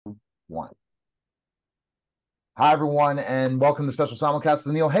Hi, everyone, and welcome to the special simulcast of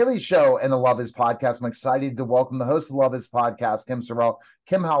the Neil Haley Show and the Love Is Podcast. I'm excited to welcome the host of the Love Is Podcast, Kim Sorrell.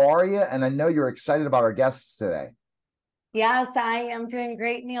 Kim, how are you? And I know you're excited about our guests today. Yes, I am doing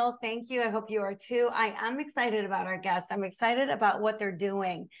great, Neil. Thank you. I hope you are too. I am excited about our guests. I'm excited about what they're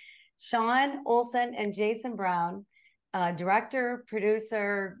doing. Sean Olson and Jason Brown, director,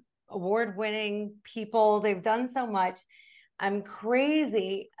 producer, award-winning people. They've done so much. I'm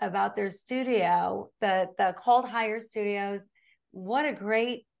crazy about their studio, the Called Hire Studios. What a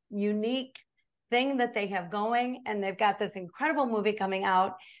great, unique thing that they have going. And they've got this incredible movie coming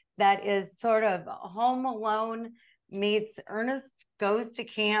out that is sort of Home Alone meets Ernest Goes to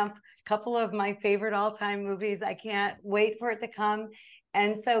Camp, a couple of my favorite all-time movies. I can't wait for it to come.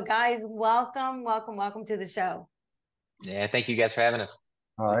 And so, guys, welcome to the show. Yeah, thank you guys for having us.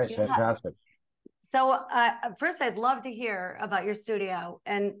 All right, fantastic. So first, I'd love to hear about your studio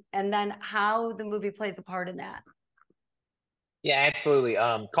and then how the movie plays a part in that. Yeah, absolutely.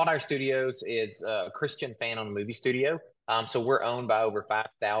 Called Hire Studios is a Christian fan-owned movie studio. So we're owned by over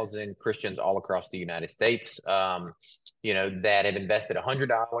 5,000 Christians all across the United States, that have invested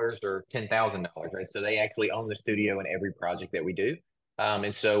 $100 or $10,000, right? So they actually own the studio in every project that we do.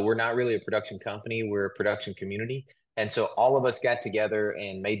 And so we're not really a production company, we're a production community. And so all of us got together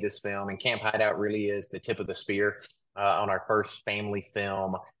and made this film, and Camp Hideout really is the tip of the spear on our first family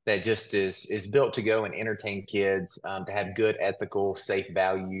film that just is built to go and entertain kids, to have good, ethical, safe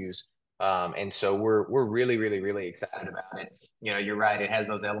values. And so we're really, really, really excited about it. You're right. It has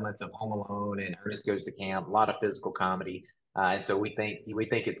those elements of Home Alone and Ernest Goes to Camp, a lot of physical comedy. And so we think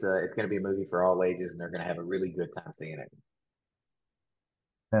it's going to be a movie for all ages, and they're going to have a really good time seeing it.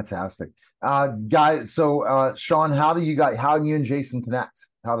 Fantastic. Guys, so Sean, how do you and Jason connect?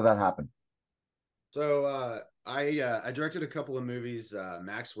 How did that happen? So I directed a couple of movies,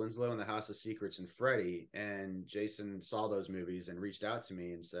 Max Winslow and The House of Secrets and FREDI, and Jason saw those movies and reached out to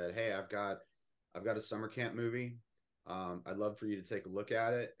me and said, "Hey, I've got a summer camp movie. I'd love for you to take a look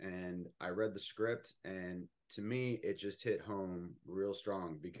at it." And I read the script, and to me, it just hit home real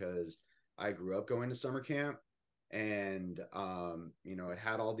strong because I grew up going to summer camp. And, it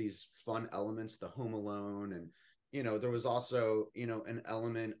had all these fun elements, the Home Alone. And, there was also, an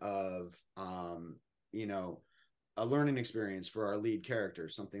element of, a learning experience for our lead character,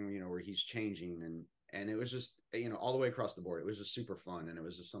 something, where he's changing. And it was just, all the way across the board, it was just super fun. And it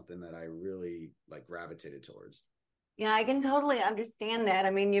was just something that I really gravitated towards. Yeah, I can totally understand that. I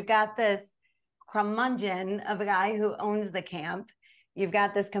mean, you've got this curmudgeon of a guy who owns the camp. You've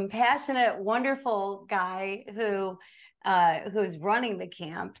got this compassionate, wonderful guy who's running the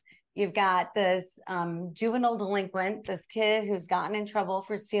camp. You've got this juvenile delinquent, this kid who's gotten in trouble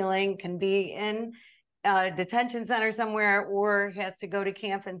for stealing, can be in a detention center somewhere or has to go to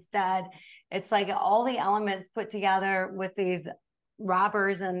camp instead. It's like all the elements put together with these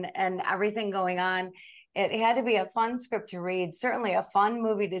robbers and everything going on. It had to be a fun script to read, certainly a fun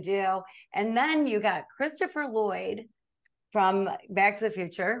movie to do. And then you got Christopher Lloyd from Back to the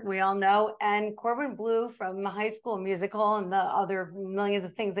Future, we all know, and Corbin Bleu from High School Musical and the other millions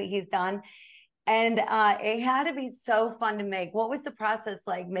of things that he's done. And it had to be so fun to make. What was the process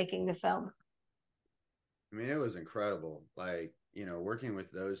like making the film? I mean, it was incredible. Working with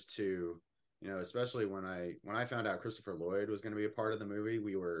those two, especially when I found out Christopher Lloyd was going to be a part of the movie,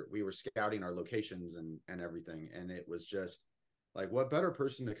 we were scouting our locations and everything. And it was just what better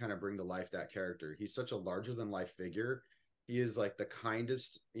person to kind of bring to life that character? He's such a larger than life figure. He is the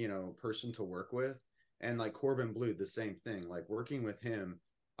kindest, person to work with. And Corbin Bleu, the same thing, working with him.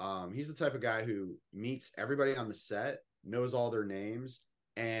 He's the type of guy who meets everybody on the set, knows all their names,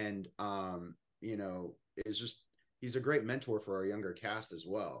 and, he's a great mentor for our younger cast as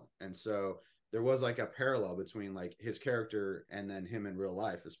well. And so there was a parallel between his character and then him in real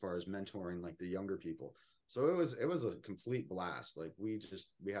life, as far as mentoring the younger people. So it was a complete blast. We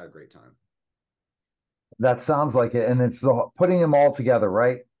had a great time. That sounds like it. And it's putting them all together,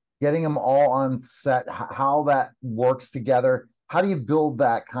 right? Getting them all on set, how that works together. How do you build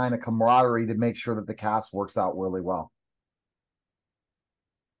that kind of camaraderie to make sure that the cast works out really well?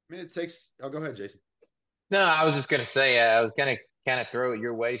 I mean, I'll go ahead, Jason. No, I was just going to say, I was going to kind of throw it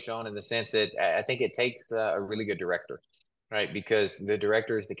your way, Sean, in the sense that I think it takes a really good director, right? Because the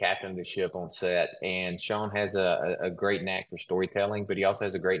director is the captain of the ship on set, and Sean has a great knack for storytelling, but he also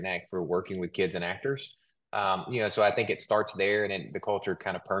has a great knack for working with kids and actors. So I think it starts there, and then the culture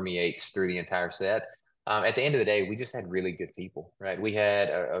kind of permeates through the entire set. At the end of the day, we just had really good people, right? We had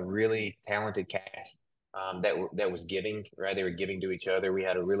a really talented cast that was giving, right? They were giving to each other. We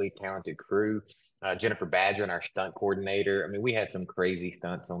had a really talented crew. Jennifer Badger and our stunt coordinator. I mean, we had some crazy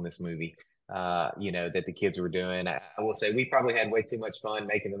stunts on this movie. that the kids were doing. I will say we probably had way too much fun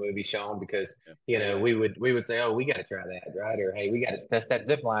making the movie, Sean, because we would say, oh, we got to try that, right? Or hey, we got to test that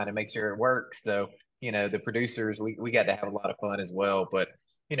zip line and make sure it works. So the producers, we got to have a lot of fun as well. But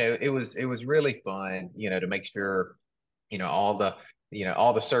it was really fun, to make sure all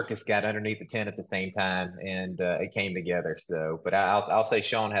the circus got underneath the tent at the same time, and it came together. So, but I'll say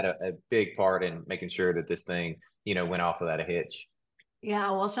Sean had a big part in making sure that this thing went off without a hitch.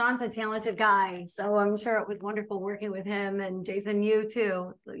 Yeah, well, Sean's a talented guy, so I'm sure it was wonderful working with him, and Jason, you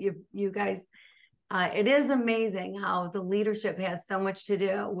too. You guys, it is amazing how the leadership has so much to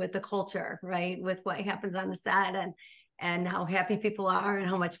do with the culture, right? With what happens on the set, and how happy people are and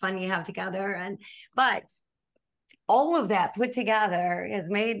how much fun you have together. But all of that put together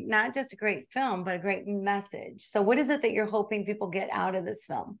has made not just a great film, but a great message. So what is it that you're hoping people get out of this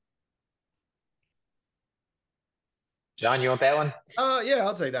film? John, you want that one? Yeah,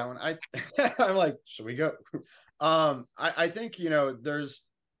 I'll take that one. I'm like, should we go? I think there's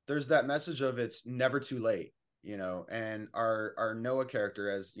that message of it's never too late, and our Noah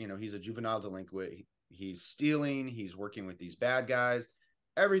character, as he's a juvenile delinquent. He's stealing. He's working with these bad guys.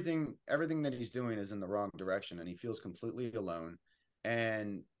 Everything that he's doing is in the wrong direction, and he feels completely alone.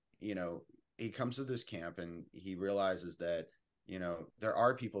 And he comes to this camp and he realizes that there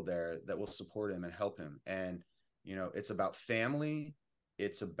are people there that will support him and help him. And it's about family.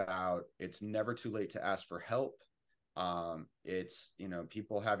 It's never too late to ask for help. It's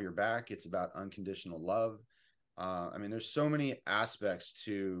people have your back. It's about unconditional love. There's so many aspects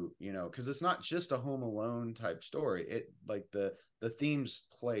to because it's not just a Home Alone type story. It like the themes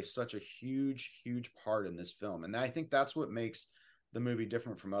play such a huge part in this film, and I think that's what makes the movie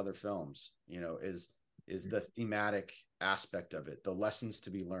different from other films. Is the thematic aspect of it, the lessons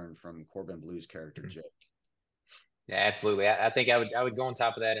to be learned from Corbin Blue's character Jake. Yeah, absolutely. I think I would go on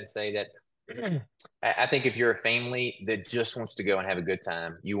top of that and say that I think if you're a family that just wants to go and have a good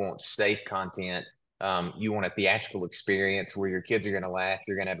time, you want safe content. You want a theatrical experience where your kids are going to laugh,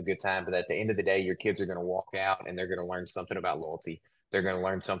 you're going to have a good time, but at the end of the day, your kids are going to walk out and they're going to learn something about loyalty. They're going to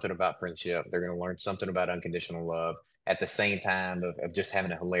learn something about friendship. They're going to learn something about unconditional love at the same time of just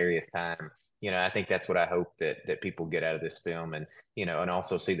having a hilarious time. I think that's what I hope that people get out of this film, and and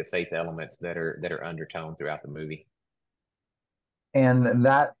also see the faith elements that are undertoned throughout the movie. And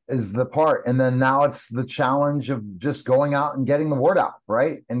that is the part. And then now it's the challenge of just going out and getting the word out,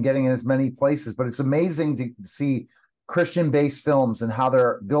 right? And getting in as many places. But it's amazing to see Christian-based films and how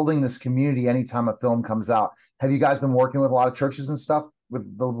they're building this community anytime a film comes out. Have you guys been working with a lot of churches and stuff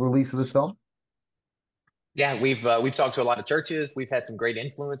with the release of this film? Yeah, we've talked to a lot of churches. We've had some great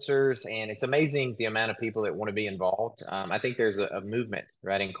influencers, and it's amazing the amount of people that want to be involved. I think there's a movement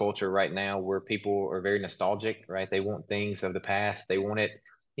right in culture right now where people are very nostalgic, right? They want things of the past. They want it,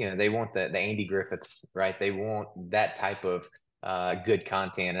 they want the Andy Griffiths, right? They want that type of good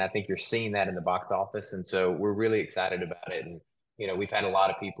content, and I think you're seeing that in the box office. And so we're really excited about it. And we've had a lot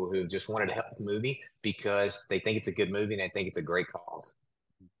of people who just wanted to help the movie because they think it's a good movie and they think it's a great cause.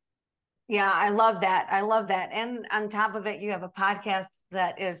 Yeah, I love that. I love that. And on top of it, you have a podcast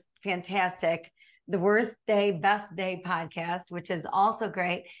that is fantastic. The Worst Day, Best Day podcast, which is also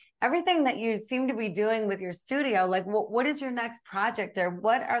great. Everything that you seem to be doing with your studio, like what is your next project, or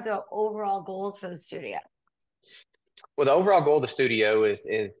what are the overall goals for the studio? Well, the overall goal of the studio is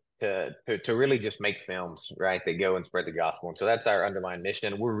to really just make films, right, that go and spread the gospel. And so that's our underlying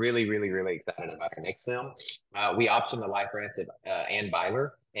mission. We're really, really, really excited about our next film. We optioned the life rants of Ann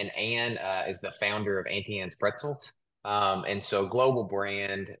Byler. And Ann is the founder of Auntie Anne's Pretzels. And so global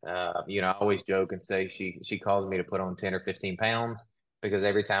brand, I always joke and say she calls me to put on 10 or 15 pounds because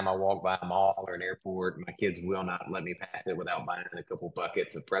every time I walk by a mall or an airport, my kids will not let me pass it without buying a couple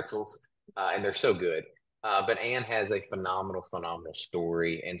buckets of pretzels. And they're so good. But Ann has a phenomenal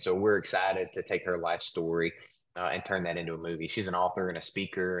story. And so we're excited to take her life story and turn that into a movie. She's an author and a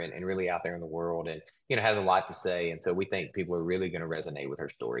speaker and really out there in the world, and has a lot to say. And so we think people are really going to resonate with her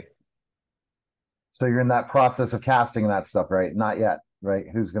story. So you're in that process of casting that stuff, right? Not yet, right?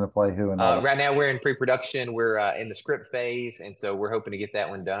 Who's going to play who? And right now we're in pre-production. We're in the script phase, and so we're hoping to get that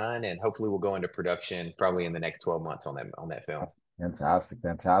one done, and hopefully we'll go into production probably in the next 12 months on that film. Fantastic.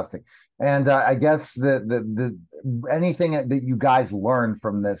 And I guess the anything that you guys learned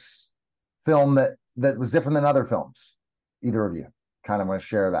from this film that was different than other films, either of you kind of want to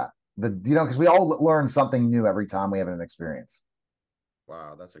share that, because we all learn something new every time we have an experience.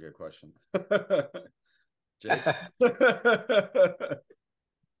 Wow, that's a good question. Jason.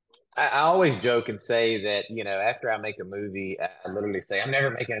 I always joke and say that, after I make a movie, I literally say, I'm never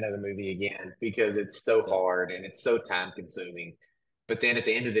making another movie again because it's so hard and it's so time consuming. But then at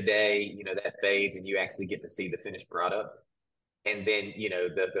the end of the day, that fades and you actually get to see the finished product. And then,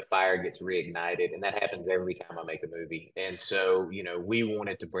 the fire gets reignited. And that happens every time I make a movie. And so, we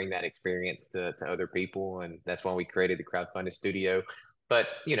wanted to bring that experience to other people. And that's why we created the crowdfunded studio. But,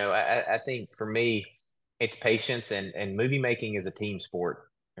 I think for me, it's patience, and movie making is a team sport,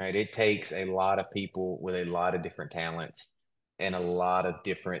 right? It takes a lot of people with a lot of different talents and a lot of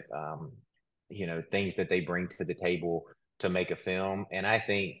different, things that they bring to the table to make a film. And I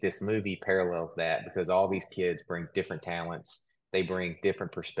think this movie parallels that, because all these kids bring different talents, they bring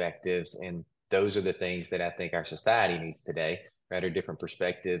different perspectives, and those are the things that I think our society needs today, right? Are different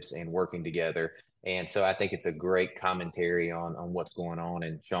perspectives and working together. And so I think it's a great commentary on what's going on,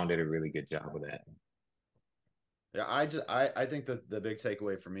 and Sean did a really good job with that. Yeah, I think that the big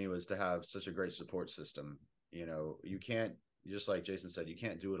takeaway for me was to have such a great support system. You can't, just like Jason said, you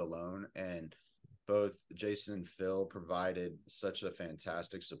can't do it alone. And both Jason and Phil provided such a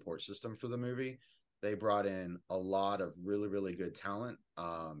fantastic support system for the movie. They brought in a lot of really, really good talent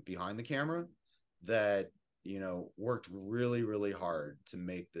behind the camera that, worked really, really hard to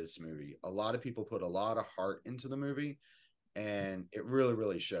make this movie. A lot of people put a lot of heart into the movie, and it really,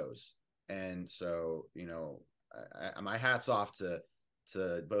 really shows. And so, my hat's off to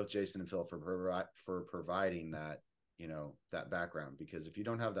both Jason and Phil for providing that, that background, because if you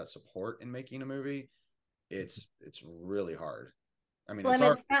don't have that support in making a movie, it's really hard. I mean, well,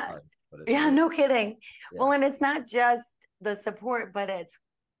 it's hard, but it's yeah, really, no kidding. yeah. Well, and it's not just the support, but it's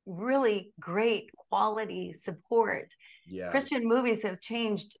really great quality support. Yeah. Christian movies have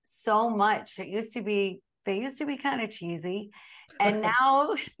changed so much. They used to be kind of cheesy, and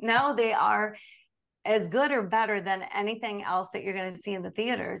now they are as good or better than anything else that you're going to see in the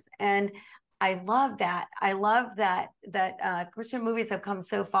theaters. And I love that. I love that Christian movies have come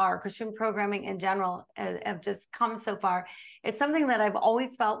so far. Christian programming in general have just come so far. It's something that I've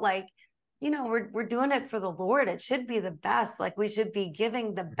always felt like, we're doing it for the Lord. It should be the best. Like, we should be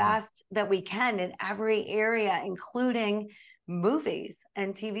giving the best that we can in every area, including movies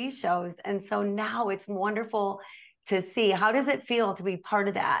and TV shows. And so now it's wonderful to see. How does it feel to be part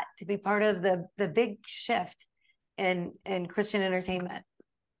of that, to be part of the big shift in Christian entertainment?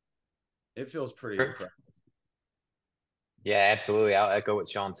 It feels pretty incredible. Yeah, absolutely. I'll echo what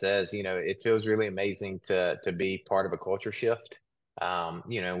Sean says. It feels really amazing to be part of a culture shift.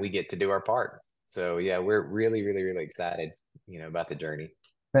 We get to do our part. So yeah, we're really, really, really excited, about the journey.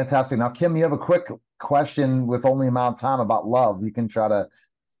 Fantastic. Now, Kim, you have a quick question with only amount of time about love. You can try to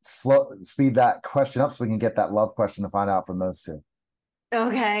speed that question up so we can get that love question to find out from those two.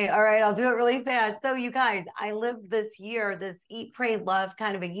 Okay. All right. I'll do it really fast. So you guys, I lived this year, this eat, pray, love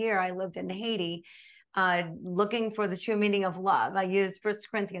kind of a year. I lived in Haiti, looking for the true meaning of love. I used 1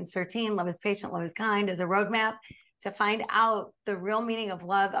 Corinthians 13, love is patient, love is kind, as a roadmap to find out the real meaning of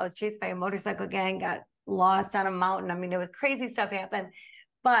love. I was chased by a motorcycle gang, got lost on a mountain. I mean, it was crazy stuff happened.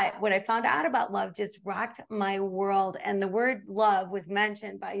 But what I found out about love just rocked my world. And the word love was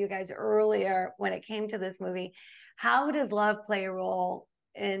mentioned by you guys earlier when it came to this movie. How does love play a role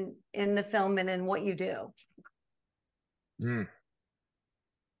in the film and in what you do?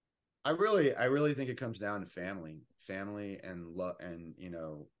 I really think it comes down to family and love, and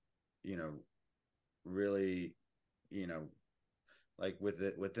really, like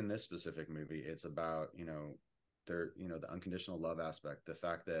within this specific movie, it's about, the unconditional love aspect, the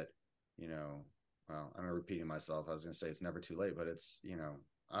fact that, well, I'm repeating myself. I was going to say it's never too late, but it's,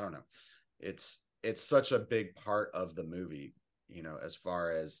 I don't know. It's such a big part of the movie, as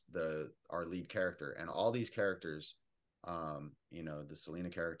far as our lead character and all these characters, the Selena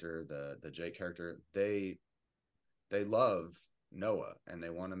character, the Jake character, they love Noah and they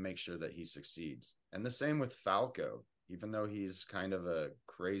want to make sure that he succeeds. And the same with Falco, even though he's kind of a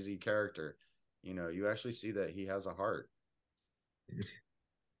crazy character, you actually see that he has a heart.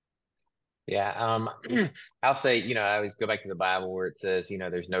 Yeah. I'll say, I always go back to the Bible where it says,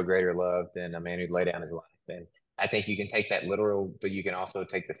 there's no greater love than a man who'd lay down his life. And I think you can take that literal, but you can also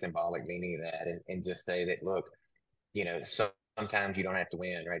take the symbolic meaning of that and just say that, look, sometimes you don't have to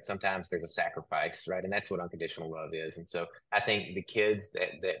win, right? Sometimes there's a sacrifice, right? And that's what unconditional love is. And so I think the kids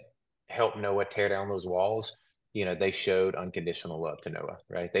that helped Noah tear down those walls, they showed unconditional love to Noah,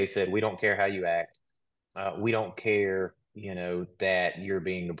 right? They said, we don't care how you act. We don't care, that you're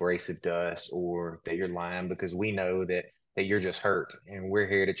being abrasive to us or that you're lying, because we know that you're just hurt and we're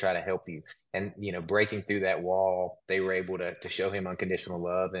here to try to help you. And, breaking through that wall, they were able to show him unconditional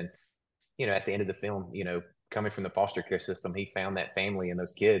love. And, at the end of the film, coming from the foster care system, he found that family and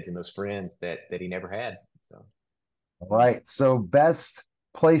those kids and those friends that he never had. So, all right. So best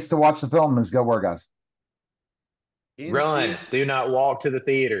place to watch the film is go where, guys? Run. Do not walk to the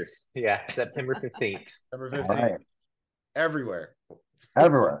theaters. Yeah, September 15th. September All 15th. right. Everywhere.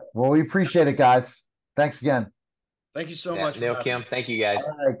 Everywhere. Well, we appreciate it, guys. Thanks again. Thank you so Yeah, much. Neil, Kim, thank you guys.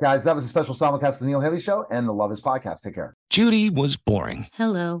 All right, guys. That was a special simulcast of the Neil Haley Show and the Love Is Podcast. Take care. Judy was boring.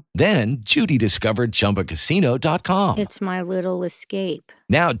 Hello. Then Judy discovered ChumbaCasino.com. It's my little escape.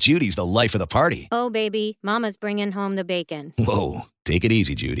 Now Judy's the life of the party. Oh, baby, mama's bringing home the bacon. Whoa, take it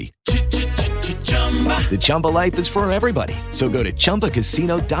easy, Judy. The Chumba life is for everybody. So go to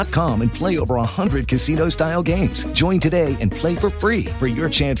ChumbaCasino.com and play over 100 casino-style games. Join today and play for free for your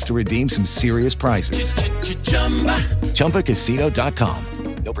chance to redeem some serious prizes. ChumbaCasino.com.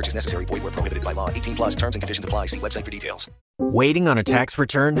 No purchase necessary. Void where prohibited by law. 18 plus terms and conditions apply. See website for details. Waiting on a tax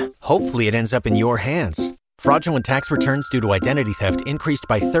return? Hopefully it ends up in your hands. Fraudulent tax returns due to identity theft increased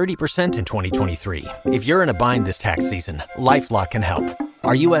by 30% in 2023. If you're in a bind this tax season, LifeLock can help.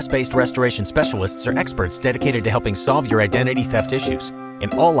 Our U.S.-based restoration specialists are experts dedicated to helping solve your identity theft issues.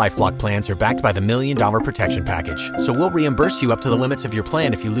 And all LifeLock plans are backed by the $1 Million Protection Package. So we'll reimburse you up to the limits of your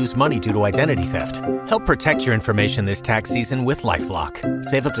plan if you lose money due to identity theft. Help protect your information this tax season with LifeLock.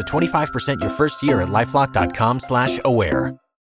 Save up to 25% your first year at LifeLock.com/aware.